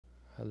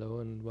Hello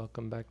and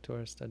welcome back to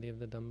our study of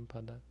the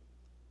Dhammapada.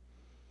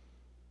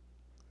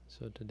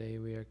 So today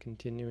we are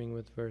continuing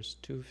with verse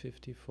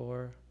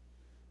 254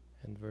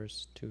 and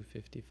verse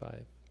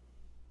 255,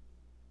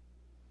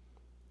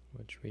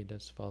 which read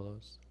as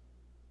follows.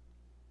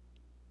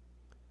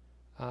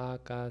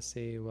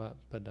 Akaseva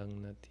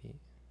padang nati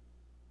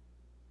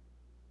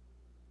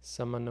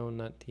samano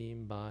nati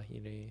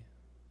bahire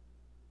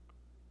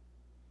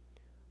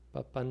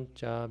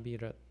papancha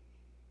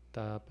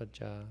biratta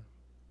paja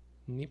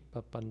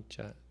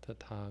nipapancha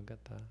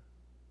tathagata.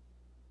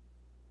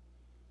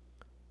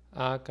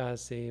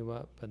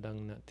 Akaseva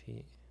padang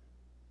nati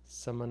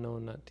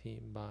samano nati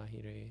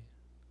bahire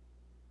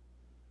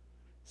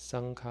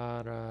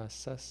sankhara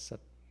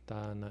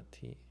sasatta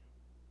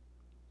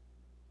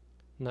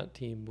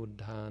nati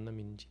buddhana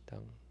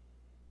minchitang.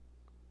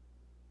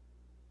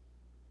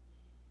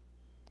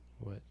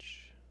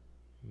 Which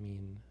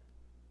mean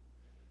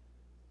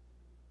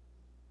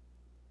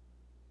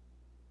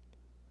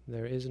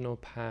there is no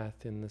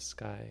path in the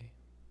sky.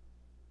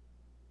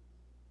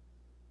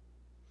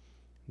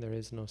 There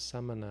is no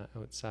samana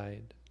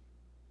outside.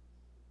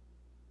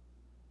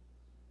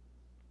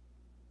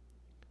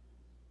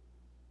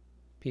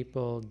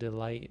 People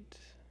delight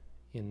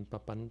in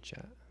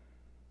papancha,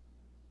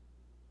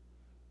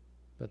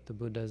 but the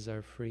Buddhas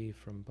are free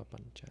from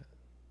papancha,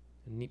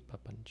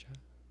 nipapancha.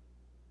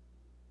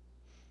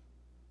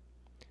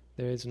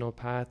 There is no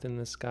path in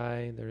the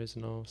sky, there is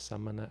no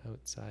samana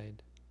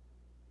outside.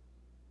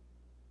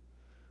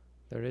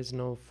 There is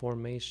no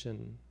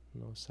formation,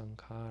 no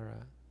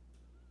sankhara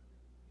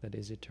that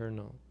is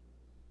eternal.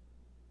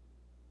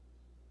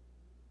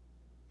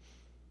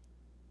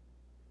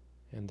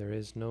 And there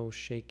is no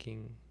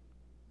shaking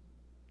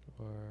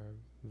or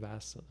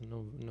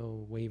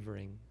no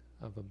wavering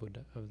of a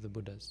Buddha, of the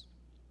Buddhas.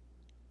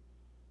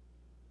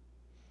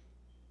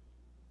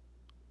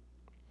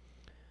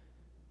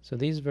 So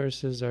these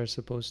verses are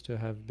supposed to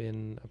have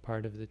been a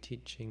part of the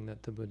teaching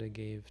that the Buddha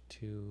gave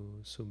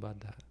to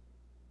Subhadha.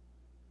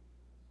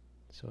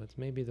 So it's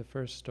maybe the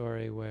first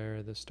story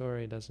where the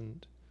story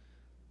doesn't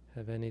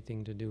have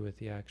anything to do with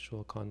the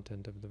actual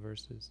content of the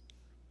verses.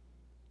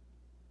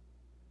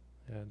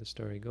 The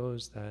story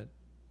goes that,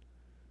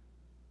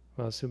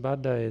 well,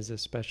 Subhadha is a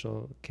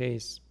special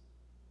case.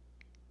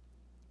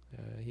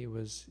 He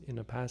was, in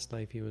a past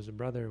life, he was a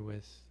brother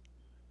with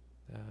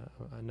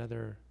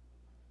another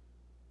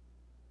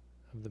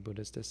of the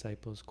Buddha's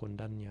disciples,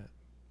 Kondanya.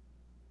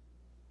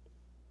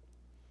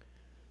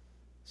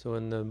 So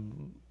when the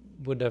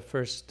Buddha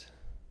first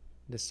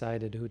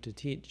decided who to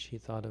teach, he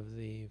thought of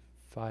the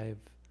 5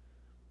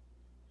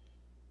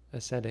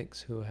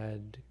 ascetics who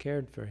had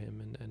cared for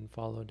him and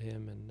followed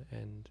him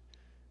and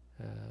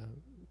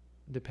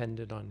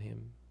depended on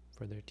him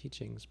for their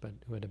teachings, but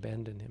who had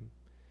abandoned him.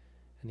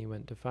 And he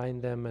went to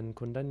find them, and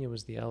Kondanya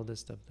was the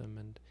eldest of them.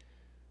 And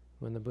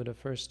when the Buddha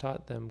first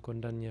taught them,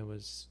 Kondanya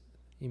was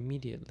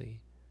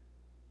immediately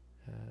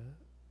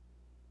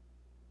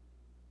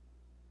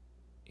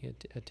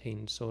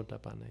attained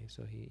Sotapanna.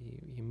 So he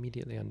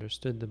immediately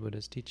understood the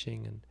Buddha's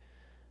teaching and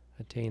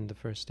attained the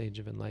first stage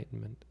of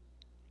enlightenment.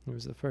 He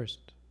was the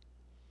first.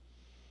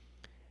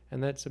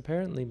 And that's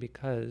apparently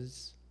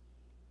because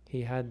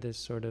he had this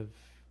sort of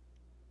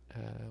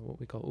what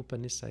we call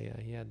upanisaya.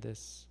 He had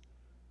this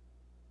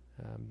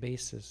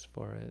basis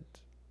for it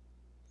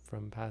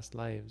from past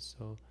lives.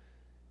 So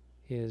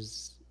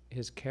his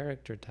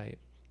character type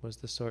was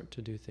the sort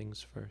to do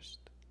things first.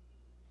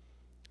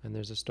 And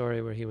there's a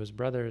story where he was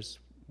brothers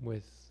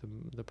with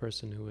the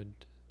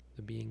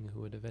being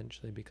who would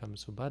eventually become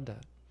Subhadha.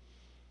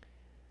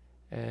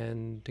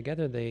 And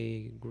together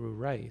they grew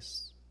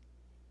rice.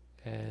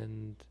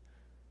 And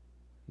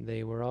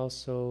they were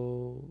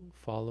also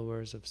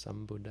followers of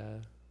some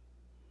Buddha,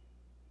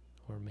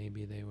 or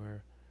maybe they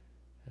were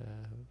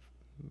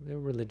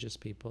religious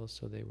people,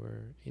 so they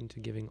were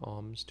into giving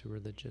alms to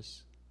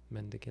religious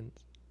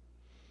mendicants.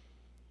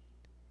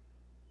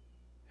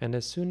 And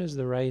as soon as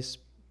the rice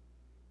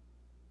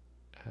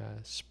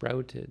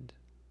sprouted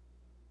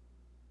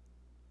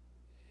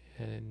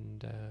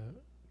and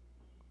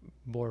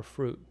bore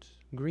fruit,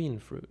 green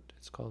fruit,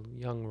 it's called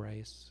young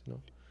rice,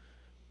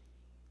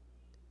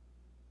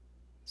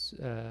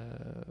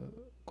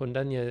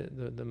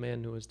 Kondanya, the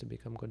man who was to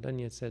become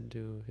Kondanya, said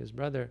to his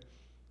brother,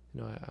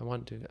 I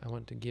want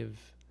to give,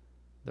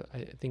 I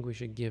think we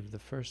should give the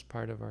first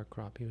part of our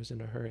crop. He was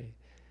in a hurry,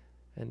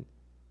 and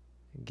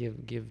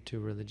give to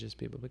religious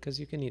people, because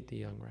you can eat the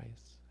young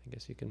rice. I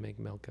guess you can make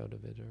milk out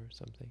of it or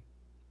something.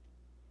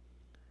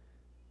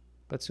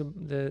 But so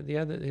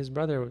his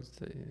brother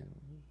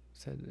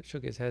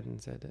shook his head and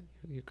said,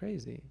 "You're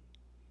crazy.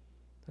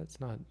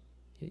 That's not.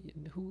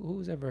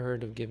 Who's ever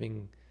heard of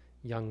giving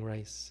young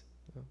rice?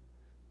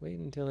 Wait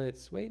until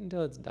it's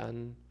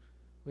done.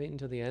 Wait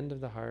until the end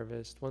of the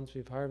harvest. Once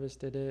we've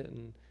harvested it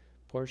and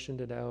portioned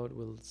it out,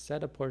 we'll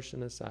set a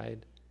portion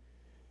aside,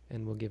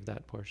 and we'll give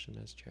that portion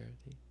as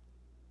charity."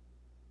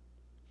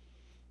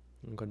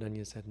 And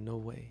Kondanya said, "No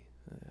way.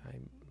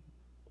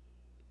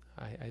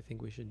 I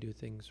think we should do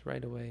things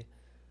right away.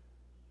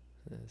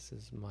 This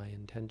is my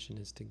intention,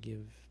 is to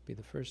give, be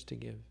the first to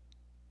give.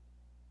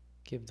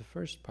 Give the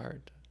first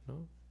part,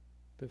 no?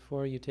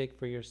 Before you take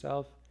for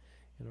yourself,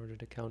 in order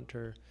to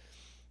counter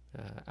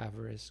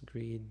avarice,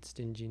 greed,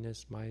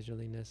 stinginess,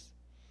 miserliness,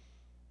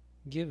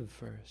 give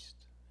first,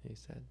 he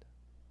said.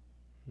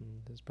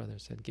 And his brother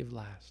said, give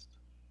last.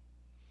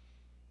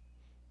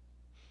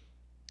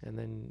 And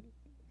then,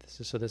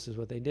 this is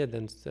what they did.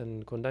 Then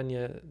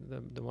Kondanya,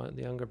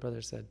 the younger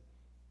brother, said,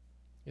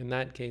 in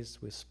that case,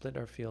 we split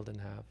our field in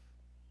half.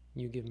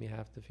 You give me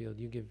half the field,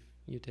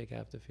 you take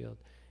half the field,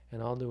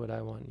 and I'll do what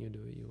I want, and you do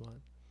what you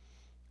want.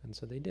 And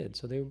so they did.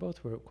 So they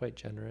both were quite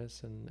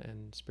generous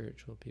and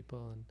spiritual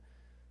people, and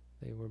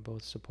they were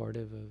both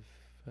supportive of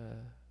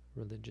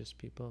religious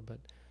people. But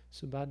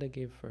Subhadra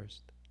gave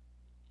first.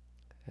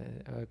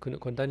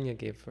 Kondanya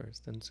gave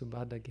first, and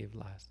Subhadra gave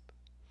last.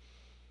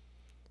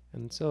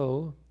 And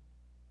so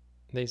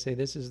they say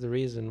this is the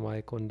reason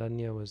why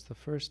Kondanya was the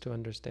first to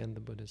understand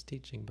the Buddha's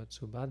teaching, but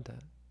Subhadra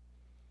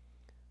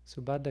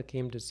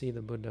came to see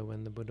the Buddha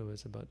when the Buddha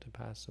was about to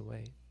pass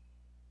away.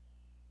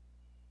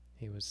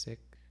 He was sick.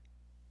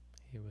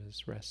 He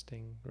was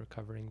resting,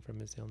 recovering from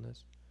his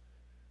illness.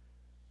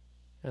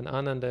 And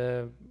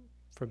Ananda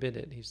forbid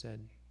it. He said,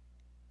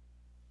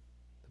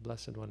 the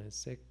Blessed One is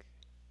sick.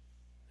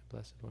 The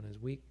Blessed One is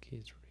weak.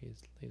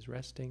 He's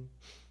resting.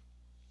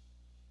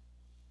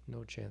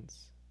 No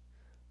chance.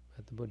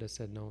 But the Buddha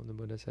said no. The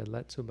Buddha said,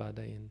 let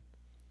Subhadra in.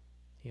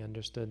 He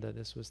understood that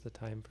this was the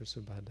time for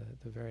Subhadra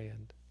at the very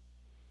end.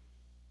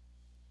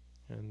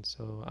 And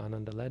so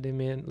Ananda let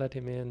him in,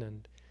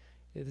 and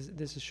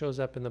this shows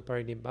up in the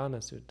Parinibbana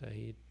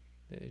Sutta.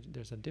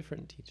 There's a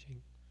different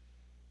teaching.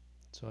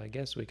 So I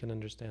guess we can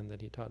understand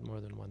that he taught more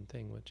than one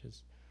thing,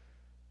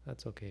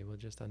 that's okay. We'll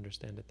just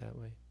understand it that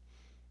way.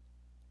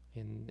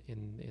 In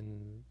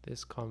the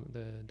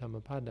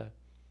Dhammapada,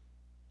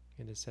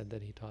 it is said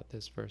that he taught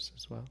this verse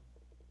as well.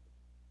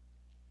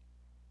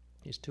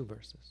 These two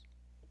verses.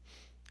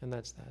 And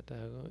that's that.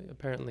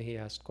 Apparently he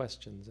asked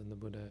questions, and the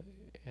Buddha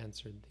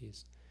answered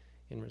these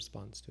in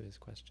response to his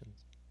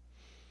questions.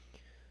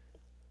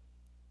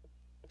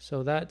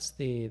 So that's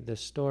the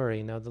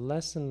story. Now the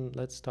lesson,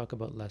 let's talk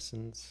about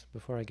lessons.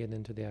 Before I get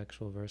into the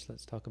actual verse,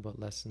 let's talk about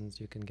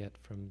lessons you can get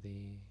from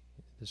the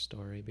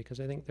story, because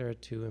I think there are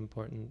two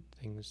important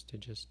things to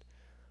just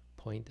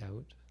point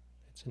out.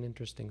 It's an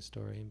interesting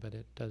story, but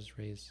it does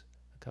raise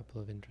a couple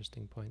of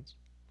interesting points.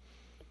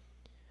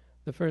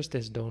 The first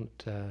is don't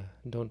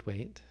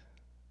wait.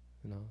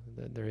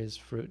 There is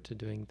fruit to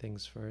doing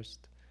things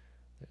first.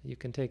 You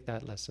can take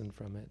that lesson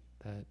from it,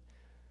 that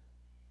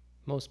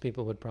most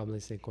people would probably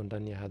say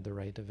Kondanya had the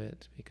right of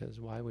it, because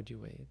why would you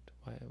wait?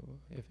 Why,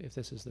 if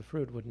this is the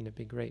fruit, wouldn't it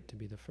be great to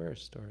be the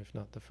first, or if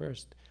not the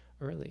first,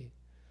 early?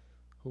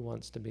 Who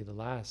wants to be the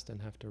last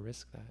and have to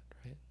risk that,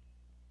 right?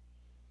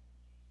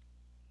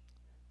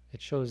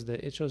 It shows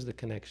the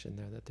connection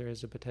there, that there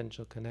is a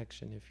potential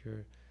connection. If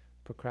you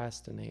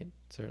procrastinate,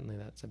 certainly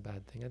that's a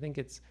bad thing. I think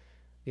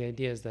the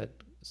idea is that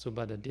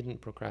Subhadra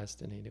didn't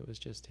procrastinate, it was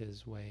just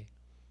his way.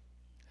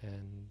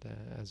 And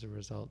as a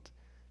result,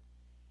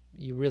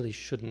 you really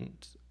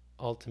shouldn't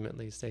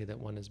ultimately say that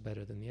one is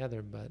better than the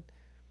other, but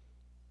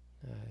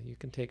you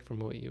can take from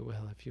what you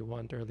will. If you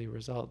want early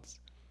results,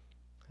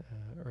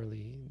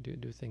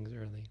 do things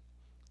early.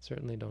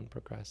 Certainly don't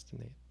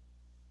procrastinate.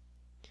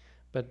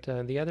 But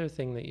the other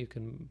thing that you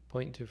can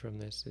point to from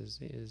this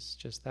is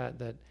just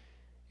that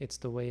it's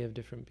the way of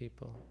different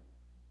people.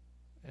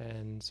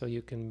 And so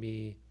you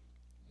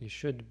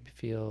should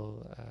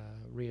feel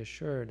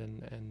reassured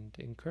and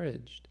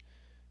encouraged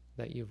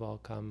that you've all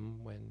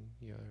come when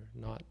you're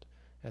not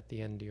at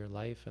the end of your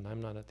life, and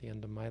I'm not at the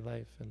end of my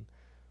life, and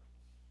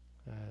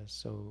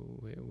so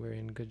we're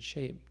in good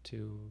shape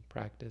to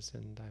practice,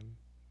 and I'm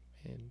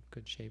in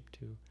good shape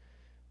to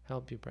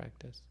help you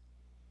practice.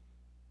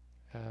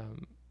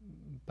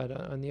 But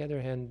on the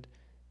other hand,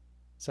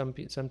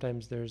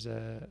 sometimes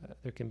there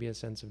can be a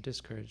sense of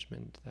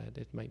discouragement that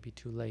it might be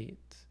too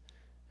late,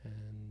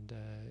 and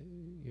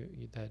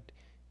that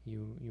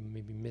you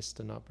maybe missed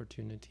an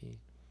opportunity.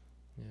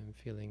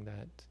 Feeling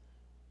that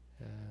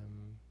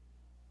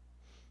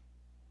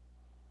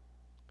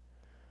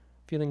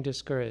feeling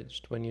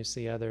discouraged when you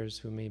see others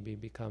who maybe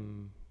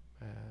become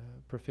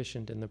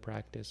proficient in the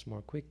practice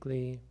more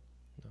quickly.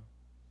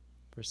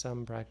 For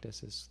some,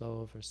 practice is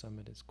slow, for some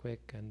it is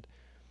quick, and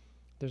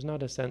there's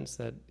not a sense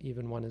that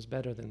even one is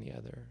better than the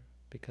other,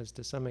 because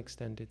to some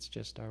extent it's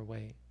just our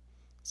way.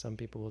 Some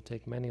people will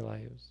take many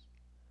lives.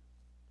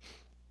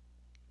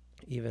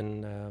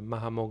 Even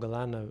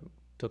Mahamoggallana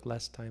took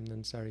less time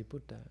than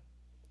Sariputta,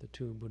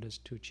 Buddha's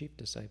two chief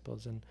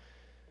disciples, and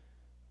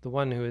the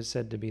one who is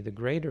said to be the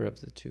greater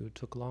of the two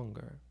took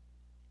longer.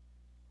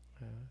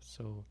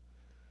 So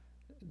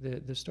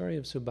the story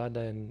of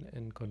Subhadra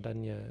and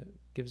Kondanya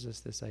gives us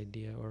this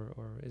idea,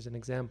 or is an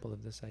example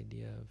of this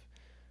idea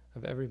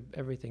of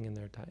everything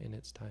in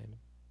its time.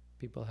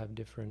 People have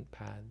different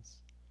paths,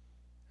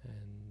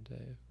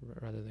 and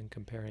rather than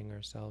comparing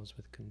ourselves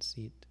with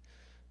conceit,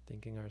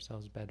 thinking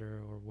ourselves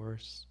better or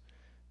worse,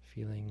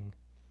 feeling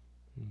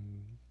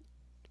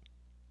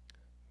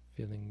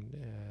feeling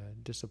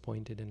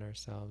disappointed in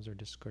ourselves or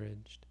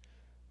discouraged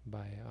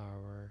by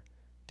our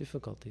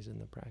difficulties in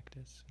the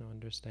practice.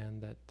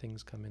 Understand that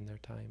things come in their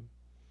time.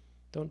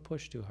 Don't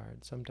push too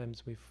hard.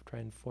 Sometimes we try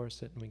and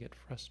force it and we get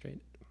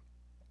frustrated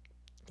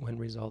when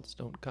results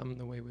don't come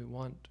the way we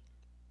want.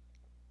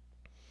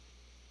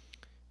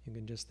 You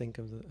can just think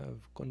of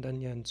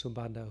Kondanya and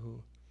Subhadra,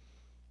 who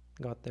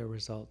got their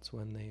results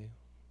when they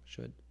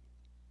should.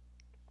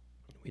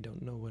 We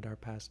don't know what our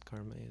past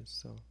karma is,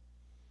 so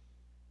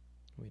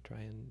we try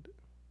and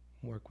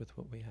work with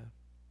what we have.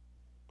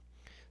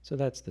 So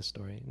that's the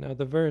story. Now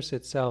the verse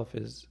itself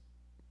is,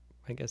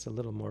 I guess, a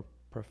little more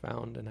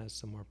profound and has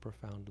some more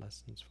profound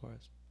lessons for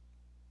us.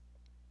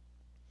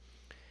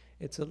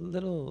 It's a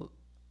little,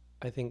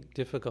 I think,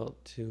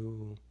 difficult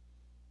to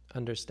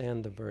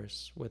understand the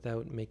verse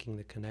without making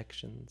the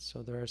connections.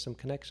 So there are some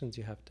connections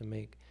you have to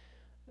make,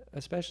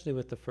 especially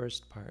with the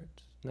first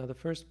part. Now the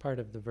first part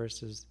of the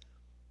verses,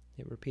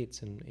 it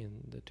repeats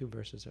in the two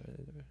verses,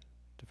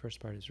 the first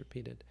part is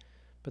repeated.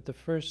 But the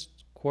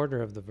first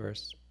quarter of the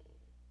verse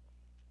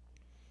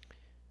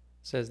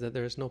says that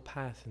there is no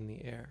path in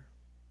the air,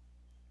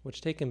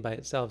 which taken by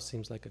itself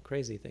seems like a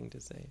crazy thing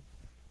to say.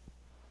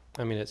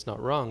 I mean, it's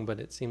not wrong, but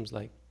it seems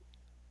like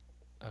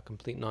a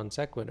complete non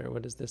sequitur.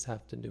 What does this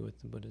have to do with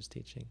the Buddha's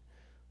teaching?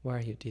 Why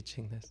are you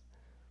teaching this?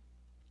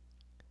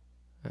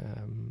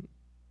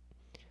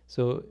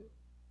 So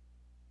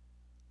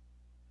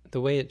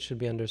the way it should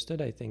be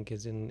understood, I think,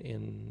 is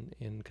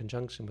in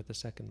conjunction with the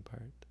second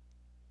part.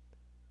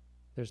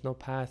 There's no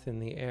path in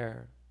the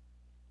air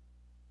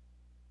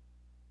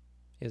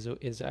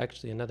is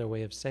actually another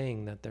way of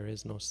saying that there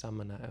is no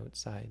samana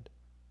outside.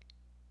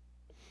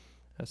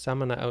 A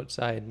samana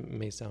outside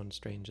may sound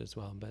strange as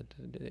well, but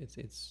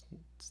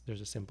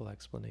there's a simple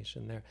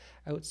explanation there.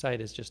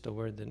 Outside is just a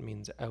word that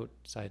means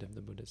outside of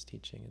the Buddha's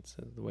teaching. It's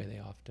the way they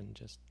often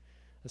just,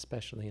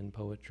 especially in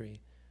poetry,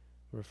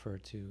 refer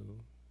to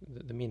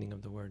the meaning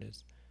of the word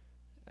is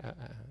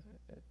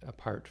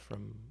apart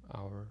from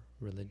our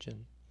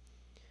religion.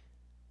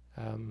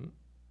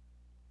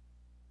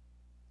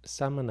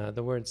 Samana,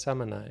 the word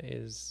samana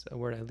is a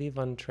word I leave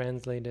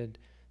untranslated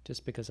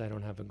just because I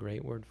don't have a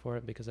great word for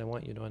it, because I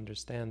want you to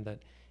understand that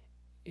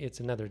it's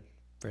another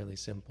fairly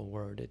simple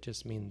word. It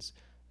just means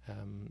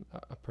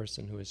a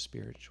person who is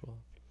spiritual.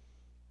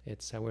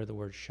 It's where the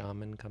word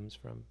shaman comes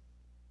from.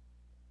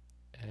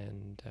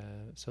 And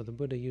so the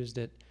Buddha used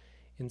it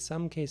in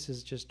some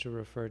cases just to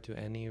refer to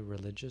any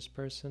religious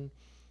person,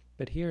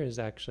 but here is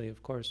actually,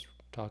 of course,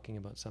 talking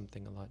about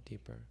something a lot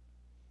deeper.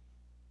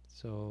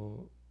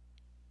 So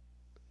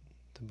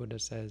the Buddha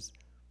says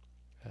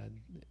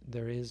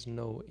there is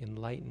no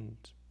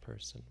enlightened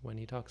person. When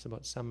he talks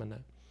about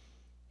samana,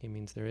 he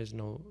means there is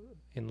no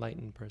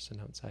enlightened person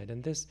outside.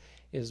 And this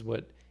is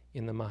what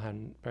in the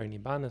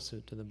Mahaparinibbana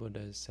Sutta the Buddha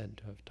is said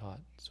to have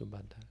taught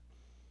Subhadra.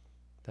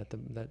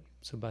 That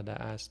Subhadra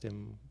asked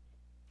him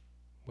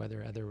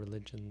whether other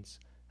religions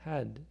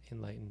had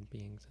enlightened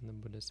beings, and the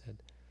Buddha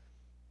said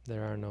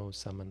there are no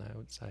samana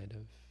outside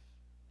of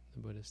the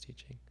Buddha's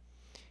teaching.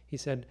 He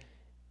said,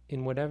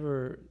 in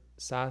whatever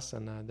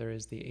sasana there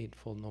is the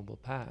Eightfold Noble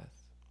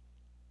Path.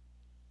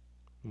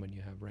 When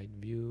you have right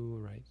view,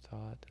 right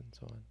thought, and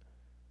so on.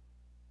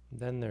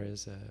 Then there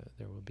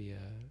will be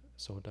a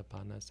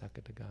Sotapanna,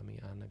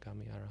 Sakadagami,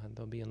 Anagami, Arahant.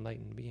 There'll be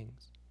enlightened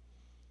beings.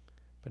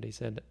 But he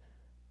said,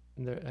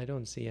 I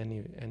don't see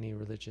any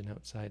religion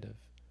outside of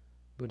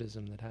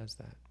Buddhism that has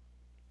that.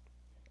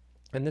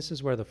 And this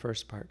is where the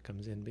first part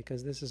comes in,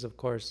 because this is, of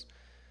course,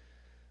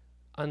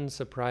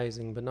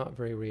 unsurprising but not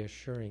very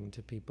reassuring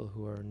to people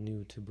who are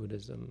new to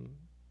Buddhism.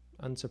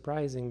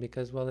 Unsurprising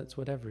because, well, it's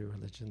what every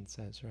religion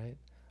says, right?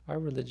 Our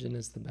religion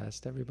is the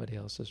best, everybody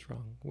else is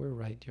wrong. We're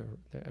right,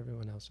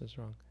 everyone else is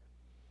wrong.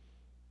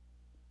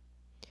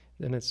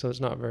 So it's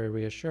not very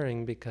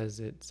reassuring because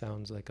it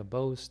sounds like a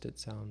boast, it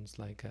sounds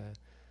like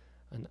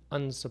an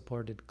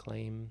unsupported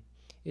claim.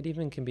 It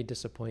even can be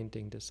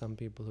disappointing to some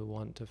people who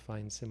want to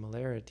find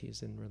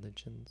similarities in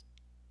religions.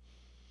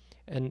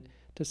 And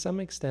to some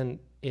extent,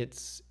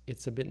 it's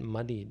a bit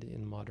muddied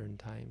in modern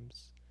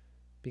times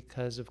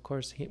because, of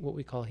course, what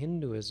we call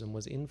Hinduism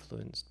was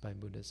influenced by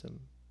Buddhism,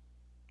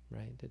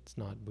 right? It's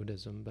not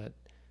Buddhism, but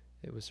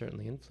it was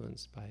certainly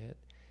influenced by it.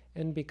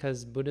 And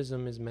because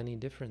Buddhism is many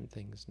different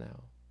things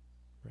now,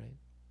 right?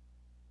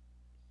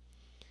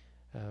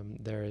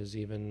 There is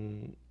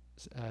even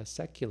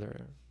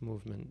secular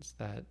movements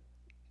that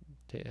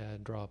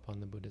draw upon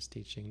the Buddhist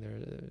teaching.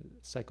 There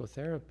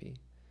psychotherapy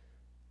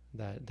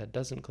that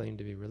doesn't claim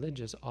to be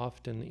religious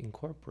often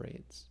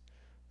incorporates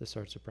the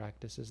sorts of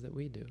practices that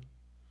we do,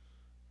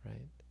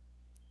 right?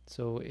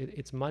 So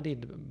it's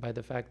muddied by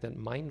the fact that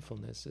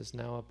mindfulness is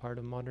now a part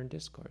of modern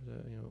discourse,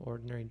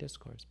 ordinary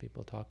discourse.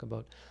 People talk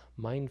about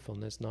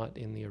mindfulness not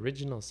in the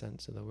original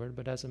sense of the word,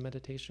 but as a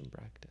meditation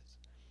practice,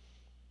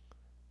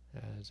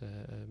 as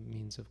a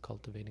means of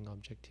cultivating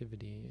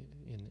objectivity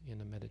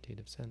in a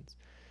meditative sense.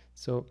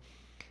 So,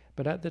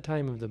 but at the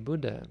time of the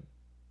Buddha,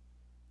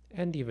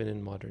 and even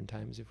in modern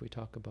times, if we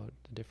talk about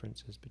the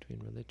differences between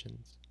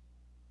religions,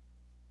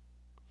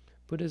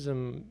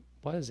 Buddhism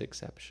was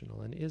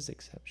exceptional and is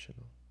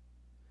exceptional.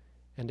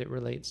 And it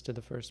relates to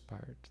the first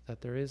part,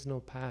 that there is no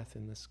path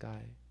in the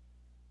sky.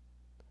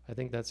 I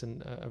think that's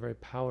a very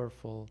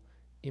powerful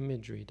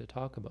imagery to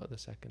talk about the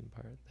second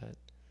part, that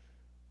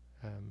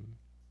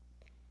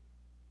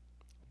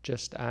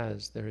just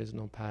as there is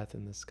no path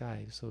in the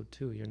sky, so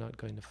too you're not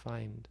going to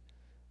find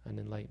an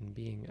enlightened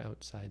being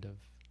outside of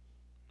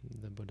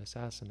the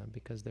Buddhasasana,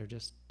 because they're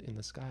just in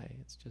the sky.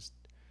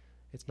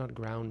 It's not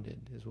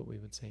grounded, is what we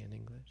would say in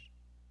English.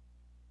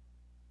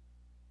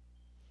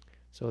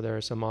 So there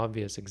are some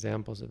obvious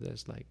examples of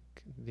this, like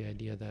the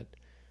idea that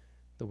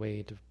the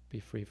way to be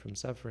free from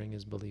suffering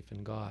is belief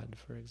in God,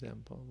 for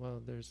example.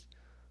 Well,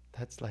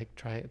 that's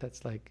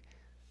like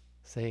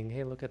saying,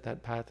 hey, look at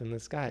that path in the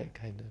sky,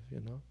 kind of,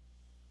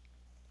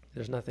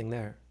 There's nothing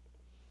there.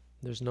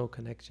 There's no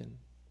connection.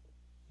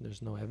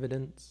 There's no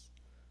evidence.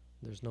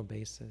 There's no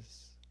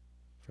basis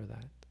for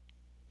that.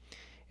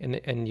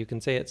 And you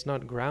can say it's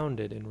not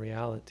grounded in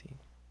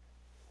reality.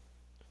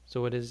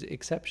 So what is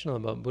exceptional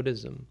about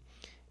Buddhism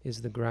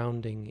is the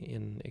grounding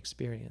in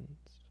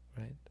experience,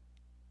 right?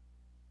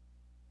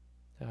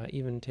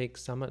 Even take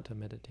samatha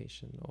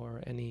meditation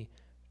or any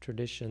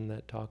tradition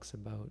that talks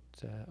about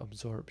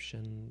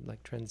absorption,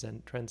 like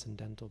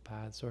transcendental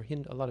paths, or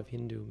a lot of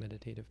Hindu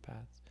meditative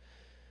paths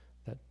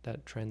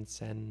that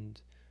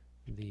transcend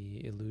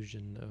the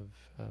illusion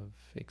of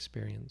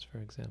experience, for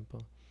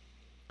example.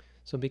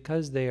 So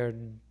because they are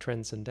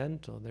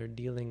transcendental, they're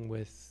dealing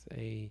with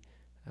a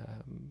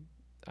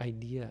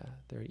idea.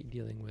 They're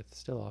dealing with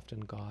still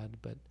often God,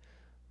 but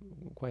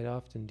quite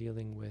often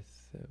dealing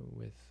with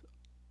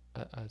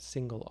a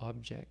single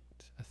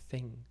object, a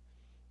thing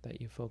that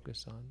you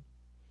focus on.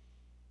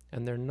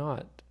 And they're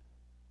not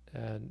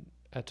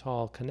at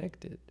all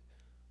connected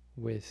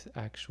with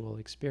actual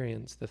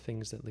experience, the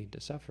things that lead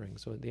to suffering.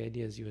 So the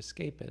idea is you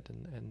escape it,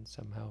 and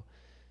somehow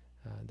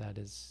that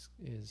is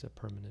a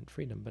permanent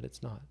freedom, but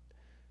it's not,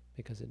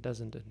 because it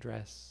doesn't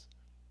address,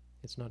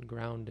 it's not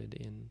grounded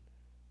in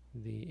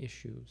the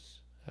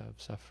issues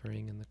of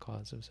suffering and the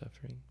cause of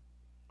suffering.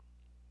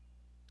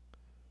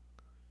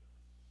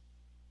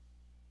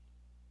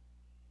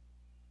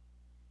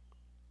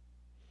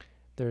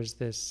 There's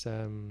this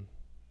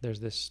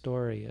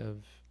story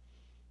of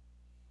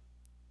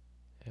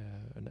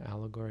an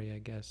allegory, I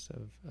guess,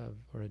 of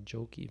or a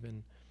joke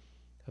even,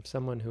 of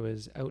someone who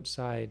is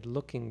outside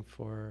looking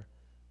for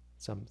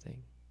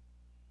something,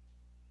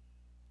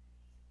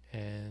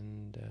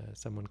 and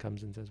someone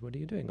comes and says, "What are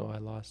you doing?" "Oh, I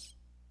lost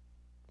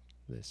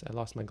this. I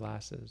lost my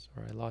glasses,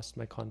 or I lost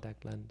my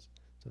contact lens,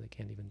 so they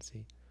can't even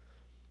see."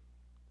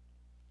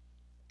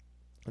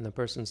 And the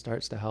person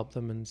starts to help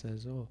them and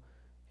says, "Oh,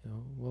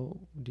 well,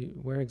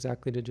 where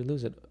exactly did you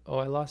lose it?" "Oh,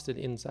 I lost it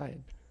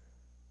inside."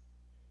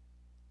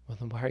 "Well,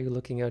 then why are you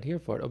looking out here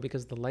for it?" "Oh,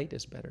 because the light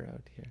is better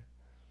out here."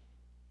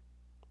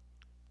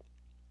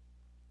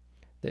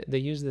 They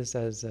use this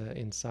as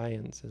in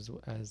science as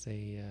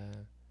a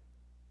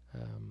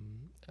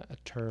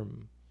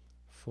term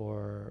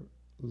for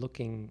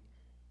looking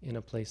in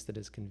a place that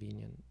is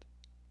convenient,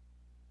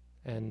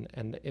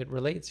 and it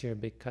relates here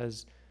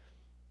because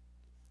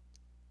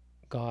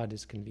God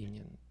is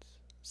convenient.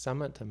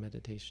 Samatha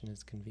meditation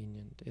is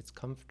convenient. It's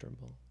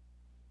comfortable.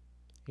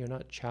 You're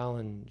not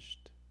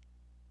challenged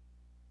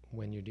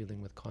when you're dealing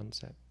with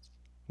concepts.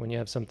 When you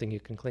have something you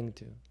can cling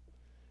to,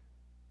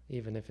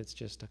 even if it's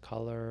just a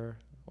color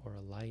or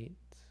a light,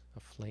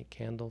 a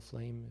candle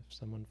flame, if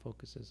someone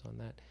focuses on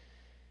that,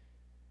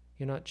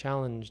 you're not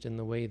challenged in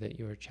the way that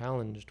you are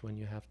challenged when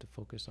you have to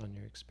focus on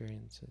your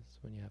experiences,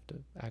 when you have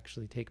to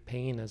actually take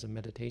pain as a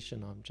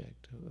meditation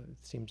object.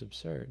 It seems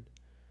absurd,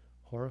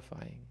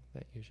 horrifying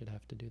that you should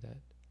have to do that.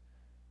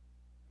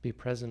 Be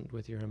present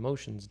with your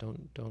emotions.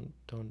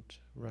 Don't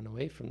run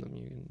away from them.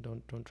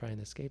 Don't try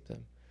and escape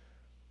them.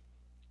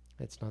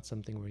 It's not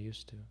something we're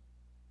used to.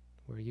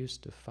 We're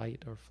used to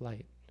fight or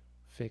flight,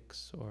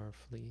 fix or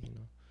flee,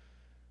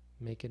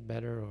 make it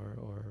better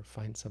or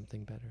find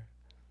something better.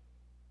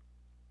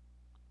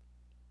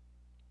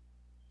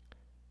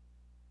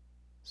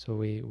 So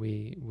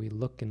we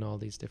look in all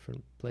these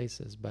different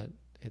places, but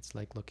it's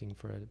like looking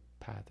for a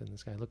path in the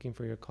sky. Looking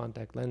for your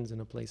contact lens in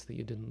a place that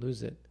you didn't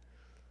lose it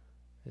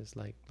is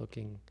like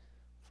looking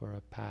for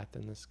a path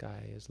in the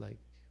sky, is like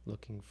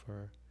looking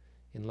for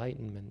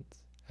enlightenment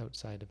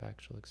outside of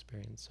actual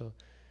experience. So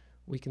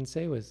we can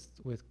say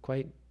with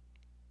quite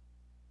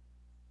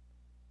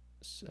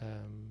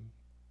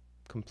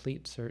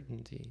complete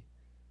certainty,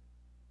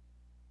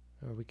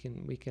 or we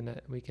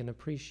can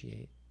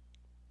appreciate,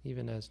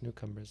 even as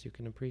newcomers, you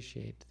can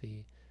appreciate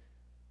the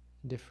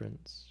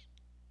difference.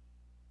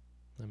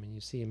 I mean, you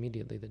see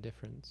immediately the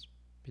difference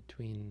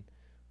between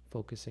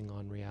focusing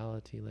on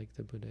reality, like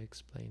the Buddha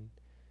explained,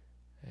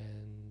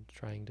 and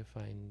trying to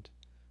find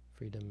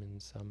freedom in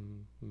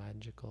some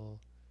magical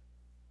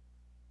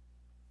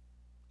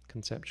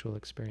conceptual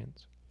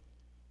experience.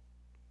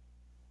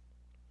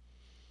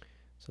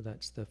 So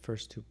that's the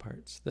first two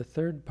parts. The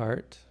third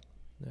part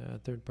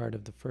of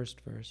the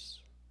first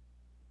verse,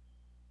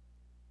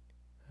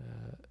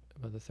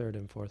 well, the third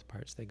and fourth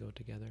parts, they go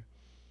together.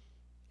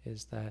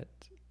 is that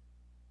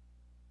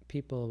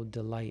people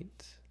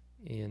delight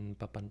in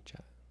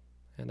papancha.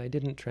 And I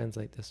didn't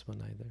translate this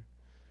one either.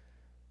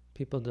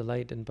 People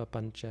delight in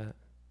papancha,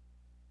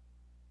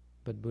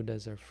 but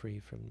Buddhas are free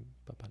from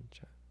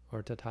papancha.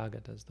 Or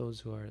Tathagatas,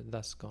 those who are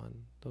thus gone,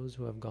 those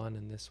who have gone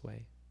in this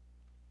way,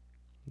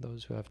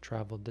 those who have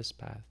traveled this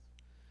path,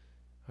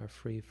 are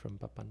free from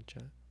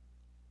papancha.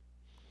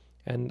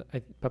 And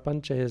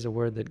papancha is a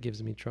word that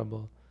gives me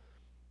trouble.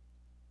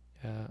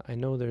 I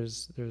know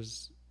there's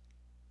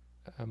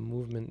a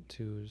movement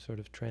to sort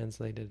of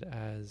translate it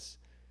as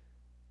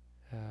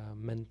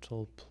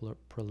mental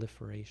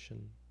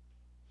proliferation.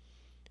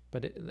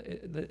 But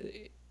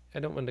I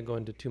don't want to go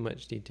into too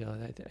much detail.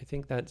 I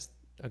think that's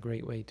a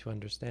great way to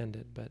understand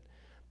it. But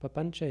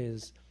papancha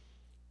is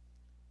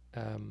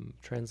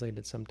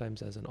translated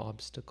sometimes as an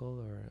obstacle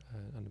or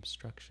an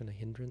obstruction, a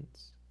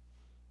hindrance.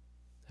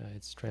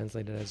 It's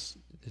translated as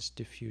this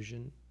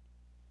diffusion.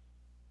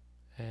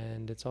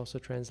 And it's also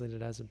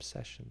translated as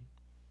obsession.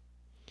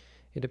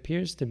 It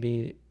appears to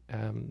be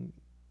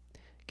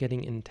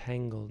getting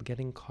entangled,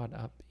 getting caught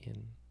up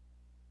in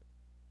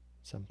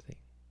something.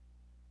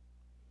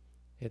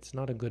 It's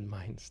not a good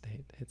mind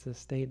state. It's a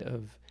state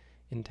of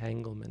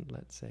entanglement,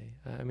 let's say.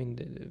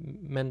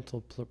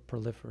 Mental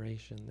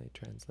proliferation, they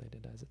translate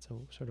it as. It's a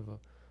sort of a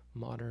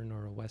modern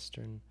or a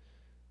Western,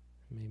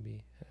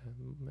 maybe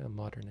a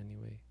modern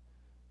anyway,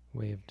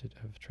 way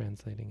of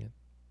translating it.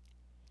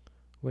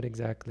 What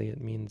exactly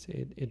it means,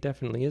 it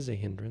definitely is a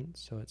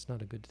hindrance, so it's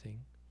not a good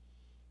thing.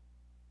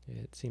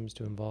 It seems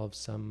to involve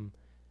some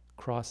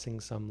crossing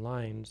some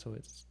line, so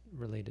it's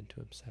related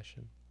to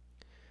obsession.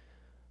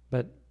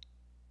 But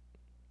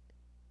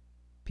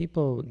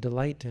people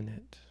delight in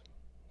it.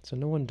 So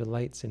no one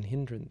delights in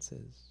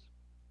hindrances.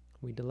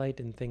 We delight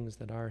in things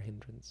that are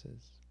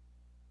hindrances.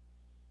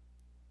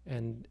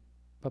 And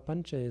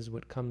papancha is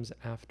what comes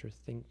after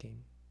thinking.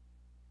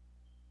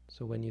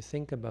 So when you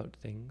think about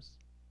things,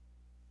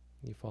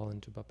 you fall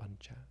into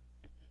papancha,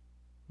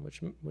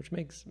 which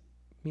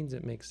means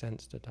it makes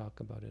sense to talk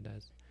about it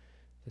as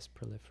this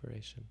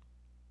proliferation.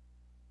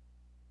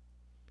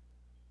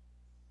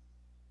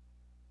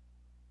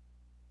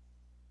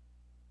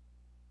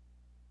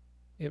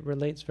 It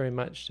relates very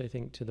much, I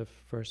think, to the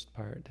first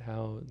part,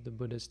 how the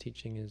Buddha's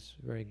teaching is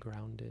very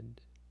grounded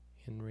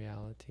in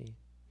reality.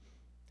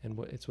 And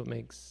it's what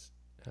makes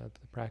the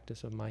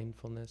practice of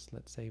mindfulness,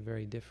 let's say,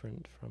 very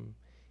different from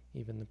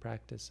even the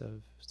practice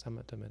of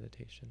samatha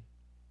meditation.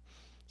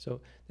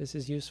 So this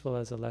is useful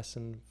as a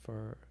lesson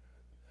for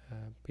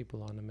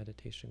people on a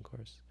meditation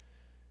course,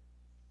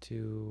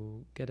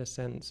 to get a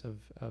sense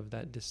of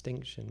that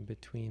distinction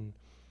between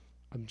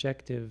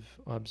objective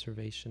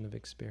observation of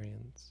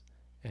experience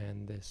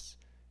and this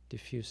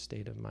diffuse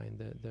state of mind,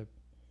 the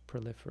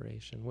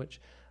proliferation,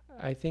 which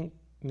I think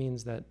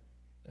means that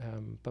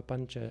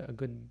papancha, a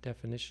good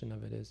definition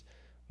of it is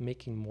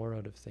making more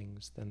out of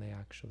things than they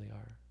actually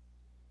are.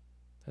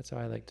 That's how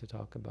I like to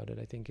talk about it.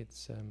 I think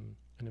it's an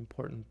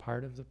important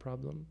part of the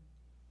problem,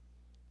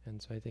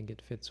 and so I think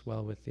it fits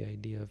well with the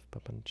idea of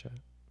papancha.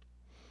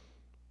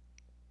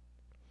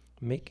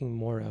 Making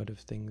more out of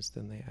things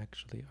than they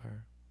actually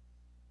are.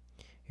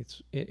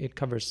 It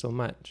covers so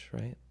much,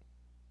 right?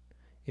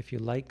 If you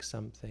like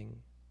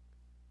something,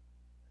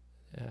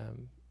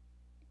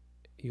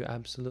 you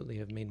absolutely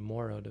have made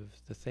more out of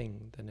the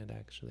thing than it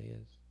actually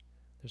is.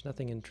 There's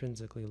nothing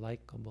intrinsically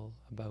likable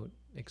about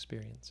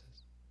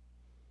experiences.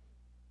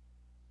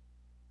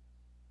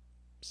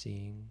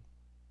 Seeing,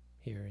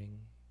 hearing,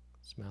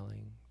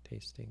 smelling,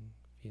 tasting,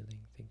 feeling,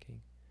 thinking.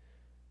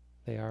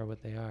 They are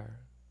what they are.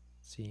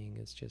 Seeing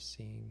is just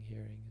seeing,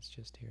 hearing is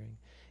just hearing.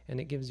 And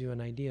it gives you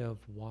an idea of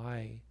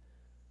why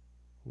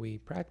we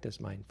practice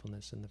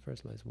mindfulness in the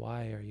first place.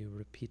 Why are you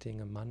repeating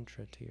a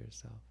mantra to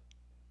yourself?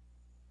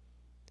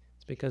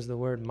 It's because the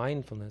word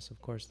mindfulness,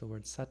 of course, the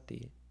word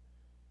sati,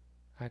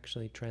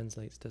 actually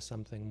translates to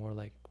something more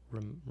like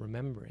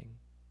remembering.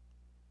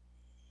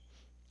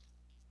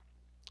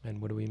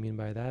 And what do we mean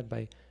by that?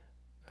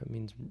 It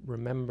means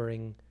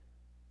remembering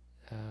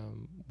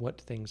what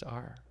things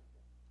are,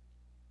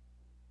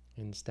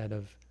 instead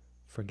of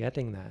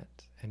forgetting that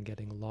and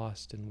getting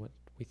lost in what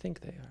we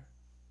think they are.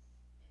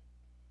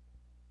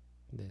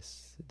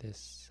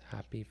 This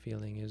happy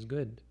feeling is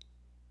good.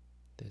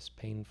 This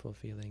painful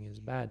feeling is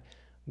bad.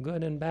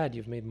 Good and bad,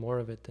 you've made more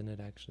of it than it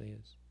actually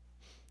is.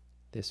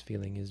 This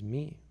feeling is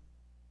me.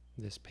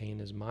 This pain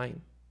is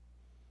mine.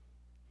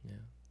 Yeah.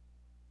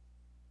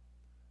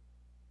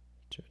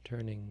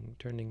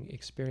 Turning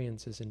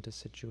experiences into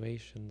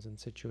situations and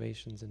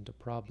situations into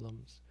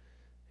problems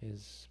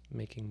is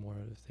making more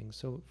out of things.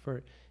 So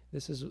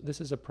this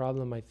is a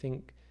problem, I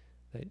think,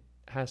 that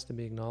has to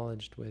be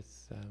acknowledged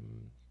with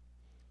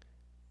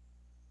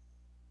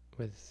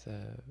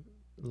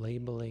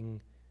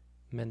labeling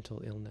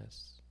mental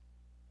illness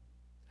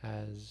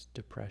as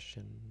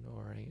depression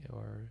or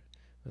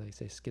they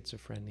say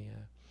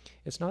schizophrenia.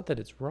 It's not that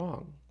it's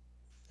wrong,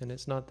 and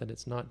it's not that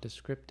it's not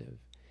descriptive.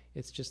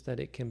 It's just that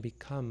it can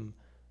become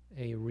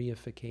a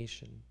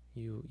reification.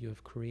 You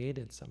have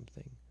created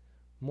something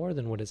more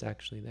than what is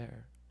actually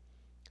there.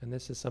 And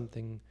this is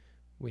something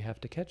we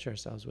have to catch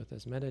ourselves with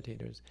as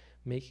meditators,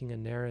 making a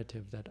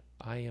narrative that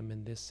I am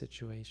in this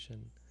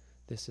situation,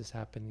 this is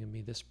happening to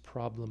me, this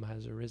problem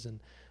has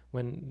arisen,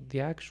 when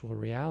the actual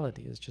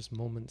reality is just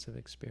moments of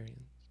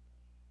experience.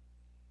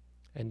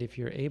 And if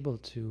you're able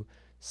to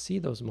see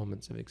those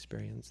moments of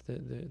experience,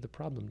 the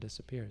problem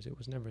disappears. It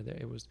was never there.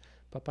 It was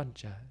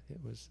papancha.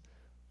 It was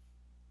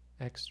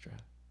extra.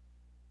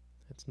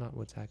 It's not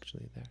what's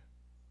actually there.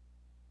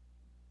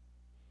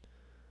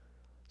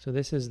 So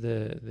this is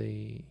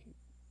the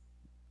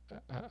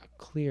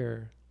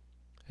clear,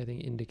 I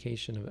think,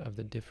 indication of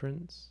the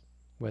difference,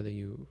 whether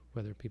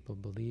people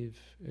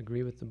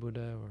agree with the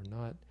Buddha or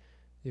not.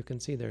 You can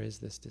see there is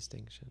this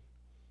distinction,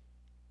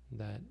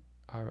 that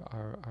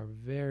our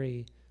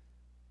very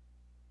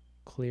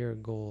clear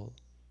goal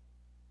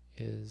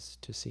is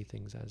to see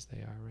things as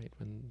they are, right?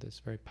 When this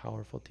very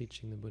powerful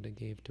teaching the Buddha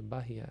gave to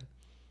Bahya,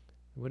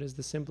 what is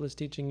the simplest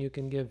teaching you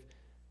can give?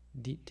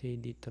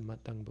 Ditte ditta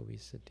matang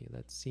bhavisati.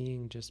 Let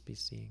seeing just be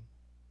seeing.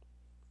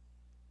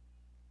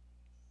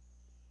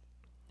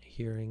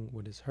 Hearing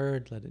what is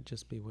heard, let it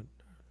just be what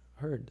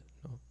heard.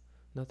 No,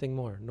 nothing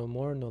more. No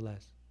more, no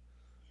less.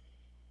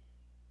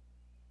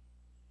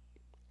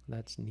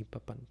 That's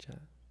nipapancha.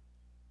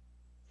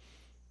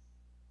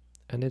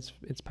 And it's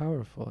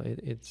powerful.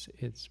 It's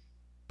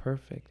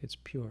perfect. It's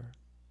pure.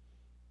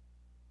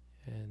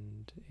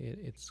 And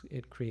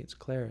it creates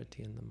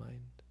clarity in the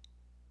mind.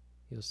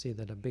 You'll see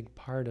that a big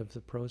part of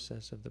the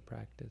process of the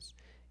practice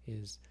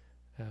is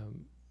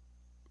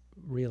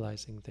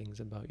realizing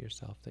things about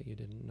yourself that you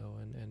didn't know,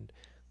 and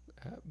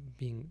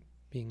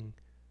being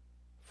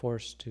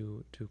forced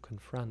to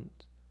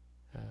confront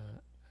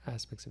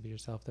aspects of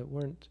yourself that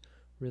weren't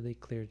really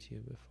clear to you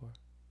before.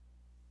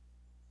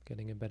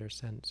 Getting a better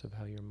sense of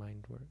how your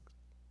mind works.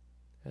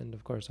 And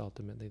of course,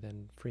 ultimately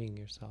then freeing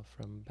yourself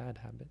from bad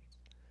habits,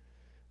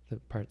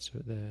 the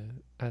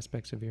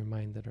aspects of your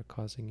mind that are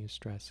causing you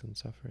stress and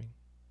suffering.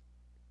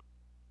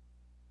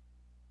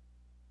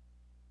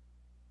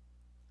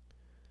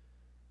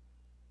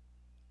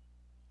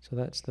 So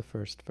that's the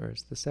first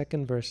verse. The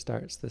second verse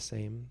starts the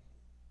same.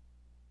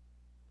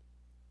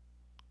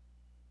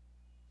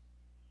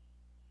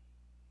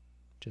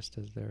 Just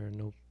as there are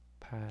no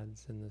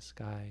paths in the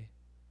sky,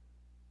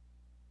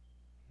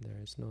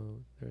 there's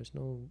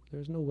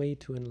no way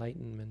to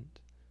enlightenment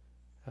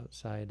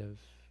outside of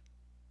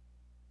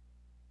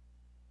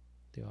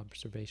the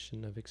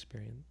observation of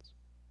experience,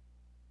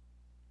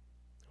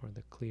 or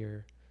the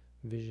clear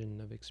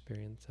vision of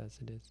experience as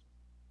it is.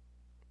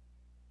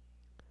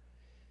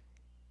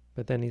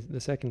 But then the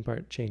second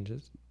part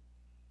changes.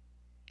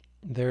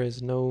 There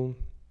is no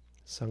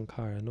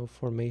sankhara, no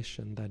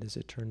formation that is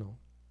eternal.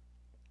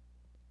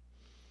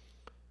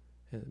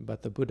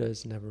 But the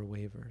Buddhas never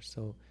waver.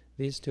 So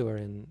these two are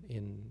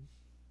in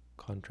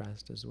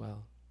contrast as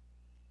well.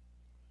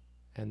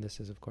 And this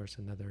is, of course,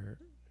 another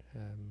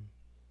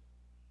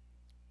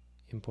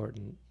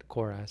important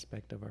core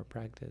aspect of our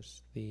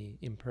practice, the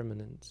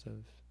impermanence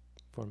of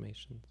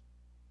formations.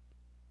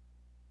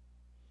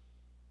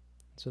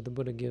 So the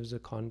Buddha gives a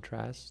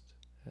contrast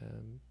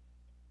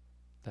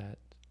that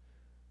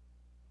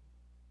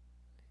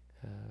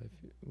if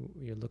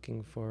you're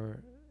looking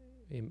for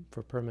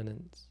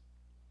permanence,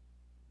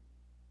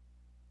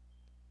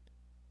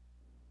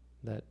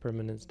 that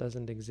permanence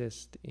doesn't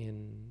exist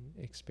in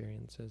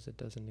experiences, it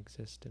doesn't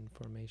exist in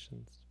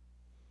formations.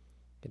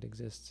 It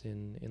exists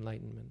in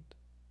enlightenment.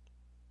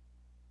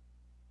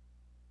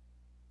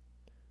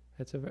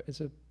 It's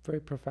a very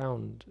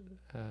profound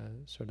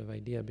sort of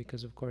idea,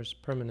 because of course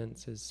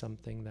permanence is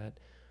something that,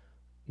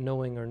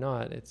 knowing or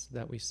not, it's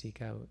that we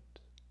seek out.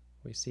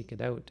 We seek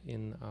it out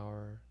in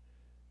our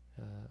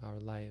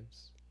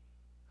lives,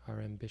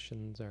 our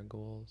ambitions, our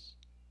goals.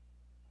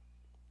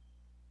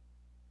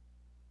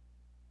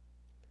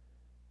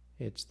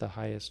 It's the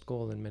highest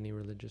goal in many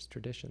religious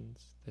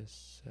traditions,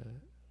 this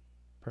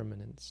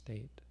permanent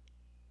state,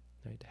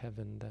 right?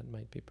 Heaven that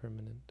might be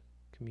permanent,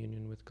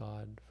 communion with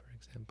God, for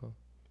example.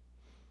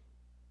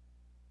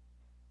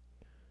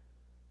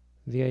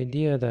 The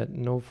idea that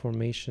no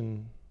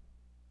formation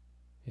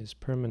is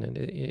permanent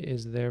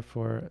is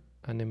therefore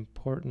an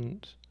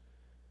important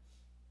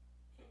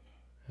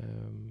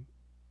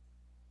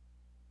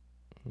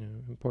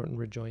important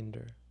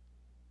rejoinder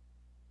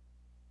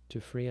to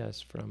free us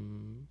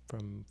from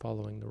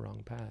following the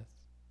wrong path.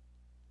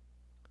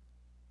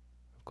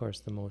 Of course,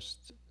 the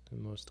most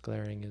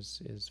glaring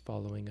is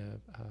following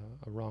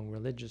a wrong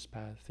religious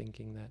path,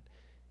 thinking that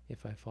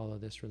if I follow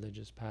this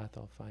religious path,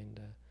 I'll find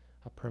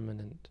a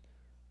permanent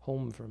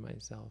home for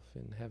myself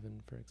in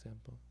heaven, for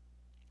example,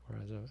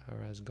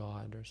 or as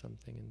God or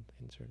something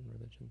in certain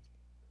religions.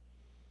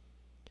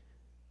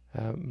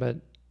 But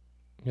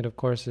it, of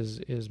course,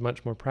 is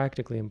much more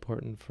practically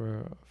important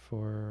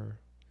for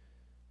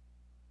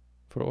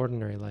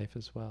ordinary life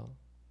as well.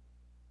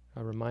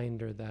 A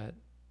reminder that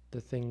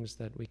the things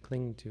that we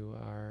cling to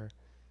are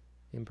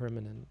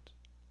impermanent.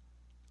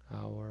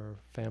 Our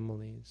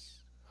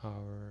families,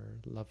 our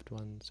loved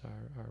ones,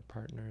 our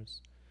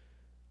partners,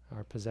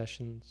 our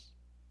possessions,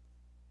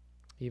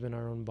 even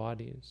our own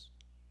bodies.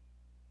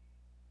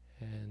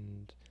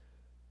 And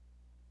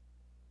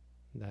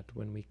that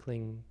when we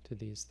cling to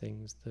these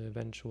things, the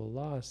eventual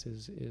loss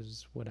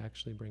is what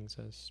actually brings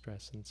us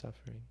stress and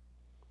suffering.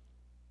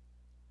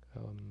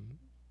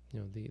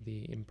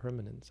 The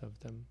impermanence of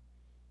them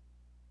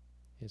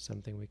is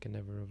something we can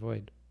never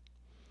avoid.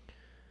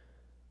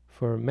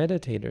 For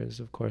meditators,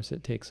 of course,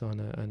 it takes on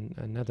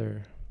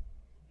another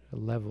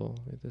level,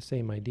 the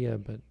same idea,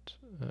 but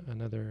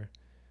another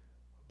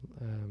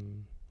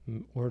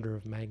order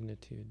of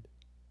magnitude,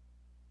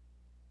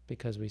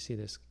 because we see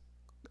this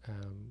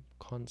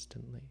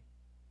constantly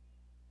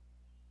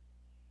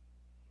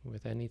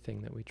with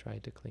anything that we try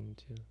to cling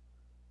to.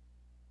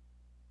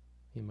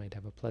 You might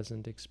have a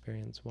pleasant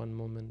experience one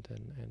moment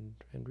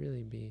and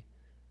really be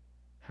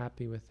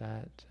happy with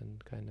that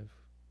and kind of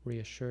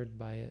reassured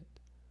by it,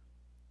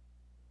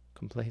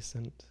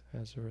 complacent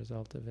as a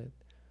result of it,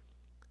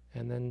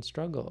 and then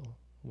struggle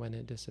when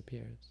it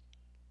disappears.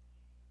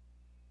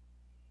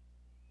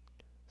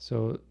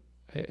 So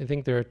I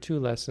think there are two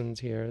lessons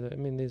here. I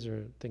mean, these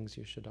are things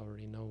you should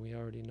already know. We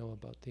already know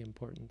about the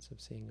importance of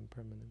seeing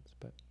impermanence,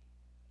 but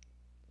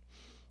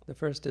the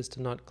first is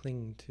to not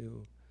cling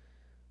to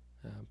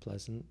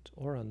pleasant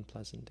or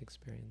unpleasant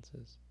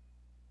experiences.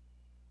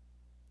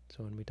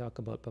 So when we talk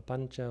about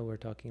papancha, we're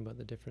talking about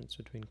the difference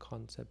between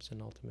concepts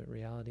and ultimate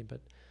reality,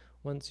 but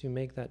once you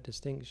make that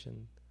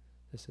distinction,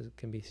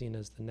 can be seen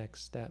as the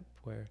next step,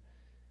 where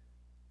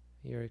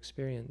your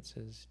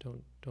experiences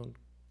do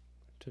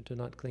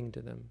not cling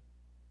to them,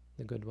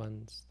 the good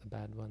ones, the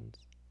bad ones.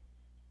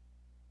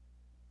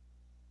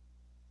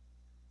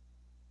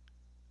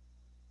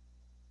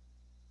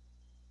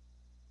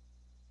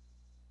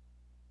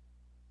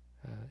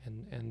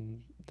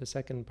 And the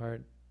second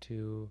part,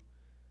 to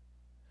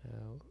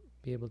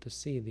be able to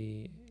see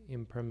the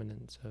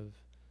impermanence of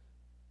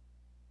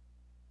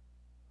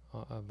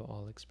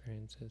all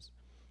experiences,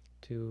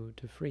 to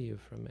free you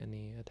from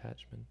any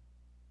attachment.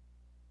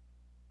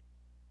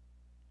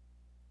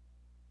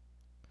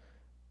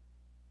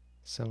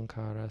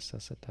 Sankhara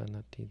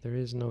sasatanati. There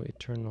is no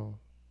eternal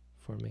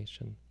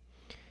formation.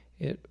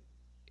 It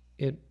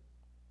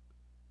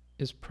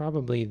is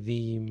probably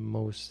the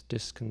most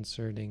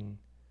disconcerting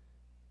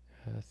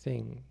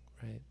thing,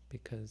 right?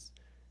 Because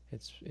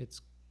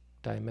it's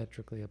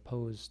diametrically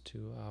opposed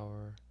to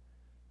our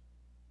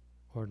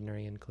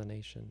ordinary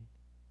inclination.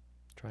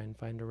 Try and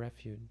find a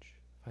refuge.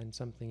 Find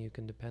something you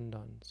can depend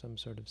on, some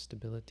sort of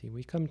stability.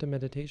 We come to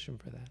meditation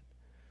for that.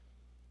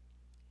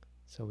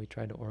 So we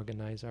try to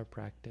organize our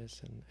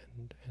practice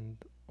and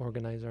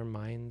organize our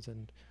minds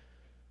and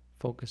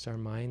focus our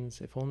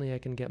minds. If only I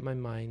can get my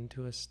mind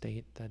to a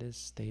state that is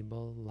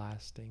stable,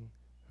 lasting,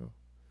 so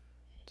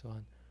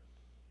on.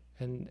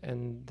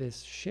 And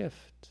this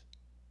shift,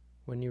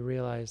 when you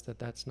realize that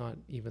that's not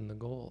even the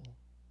goal,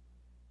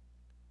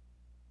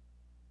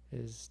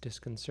 is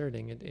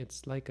disconcerting.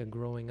 It's like a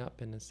growing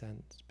up in a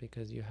sense,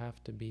 because you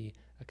have to be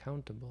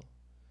accountable.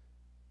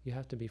 You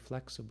have to be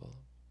flexible.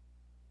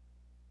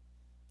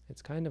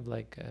 It's kind of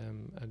like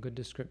a good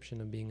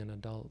description of being an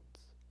adult,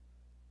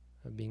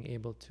 of being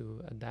able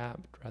to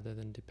adapt rather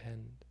than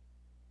depend,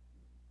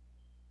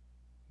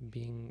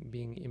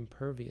 being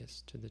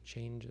impervious to the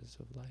changes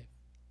of life.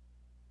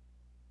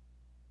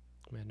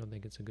 I mean, I don't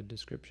think it's a good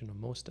description of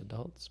most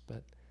adults,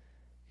 but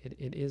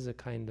it is a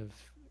kind of,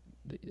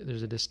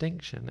 there's a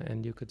distinction,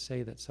 and you could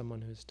say that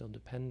someone who's still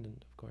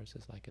dependent, of course,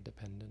 is like a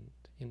dependent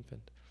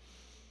infant.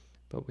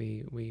 But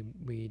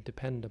we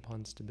depend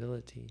upon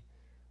stability.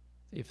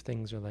 If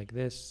things are like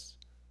this,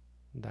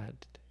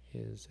 that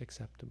is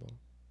acceptable.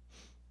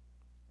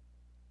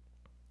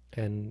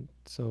 And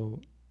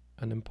so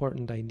an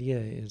important idea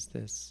is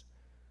this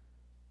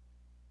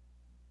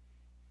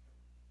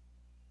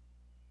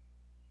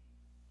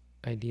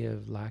idea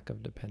of lack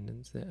of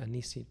dependence, the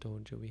anisito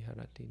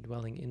viharati,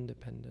 dwelling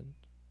independent.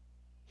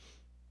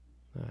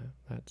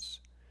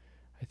 That's,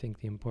 I think,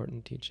 the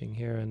important teaching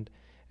here,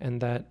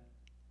 and that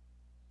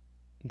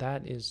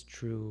is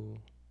true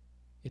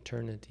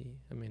eternity.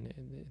 I mean,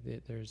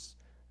 there's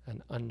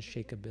an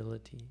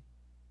unshakability.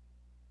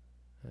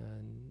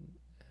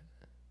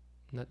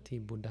 Nati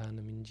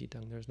buddhanam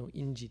injitang. There's no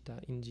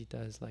injita.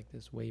 Injita is like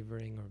this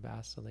wavering or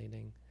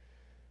vacillating,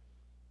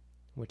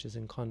 which is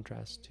in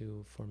contrast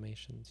to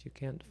formations. You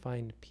can't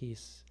find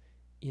peace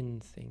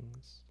in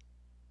things.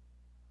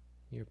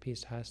 Your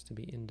peace has to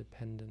be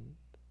independent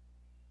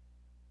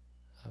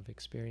of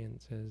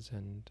experiences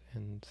and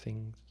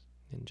things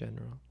in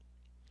general.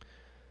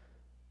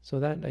 So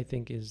that, I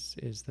think, is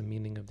the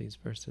meaning of these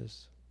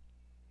verses.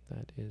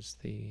 That is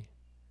the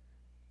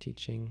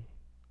teaching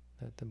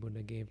that the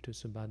Buddha gave to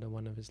Subhadda,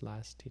 one of his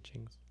last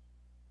teachings.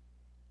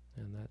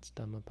 And that's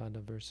Dhammapada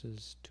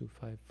verses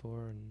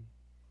 254 and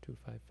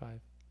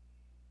 255.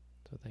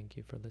 So thank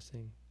you for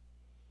listening.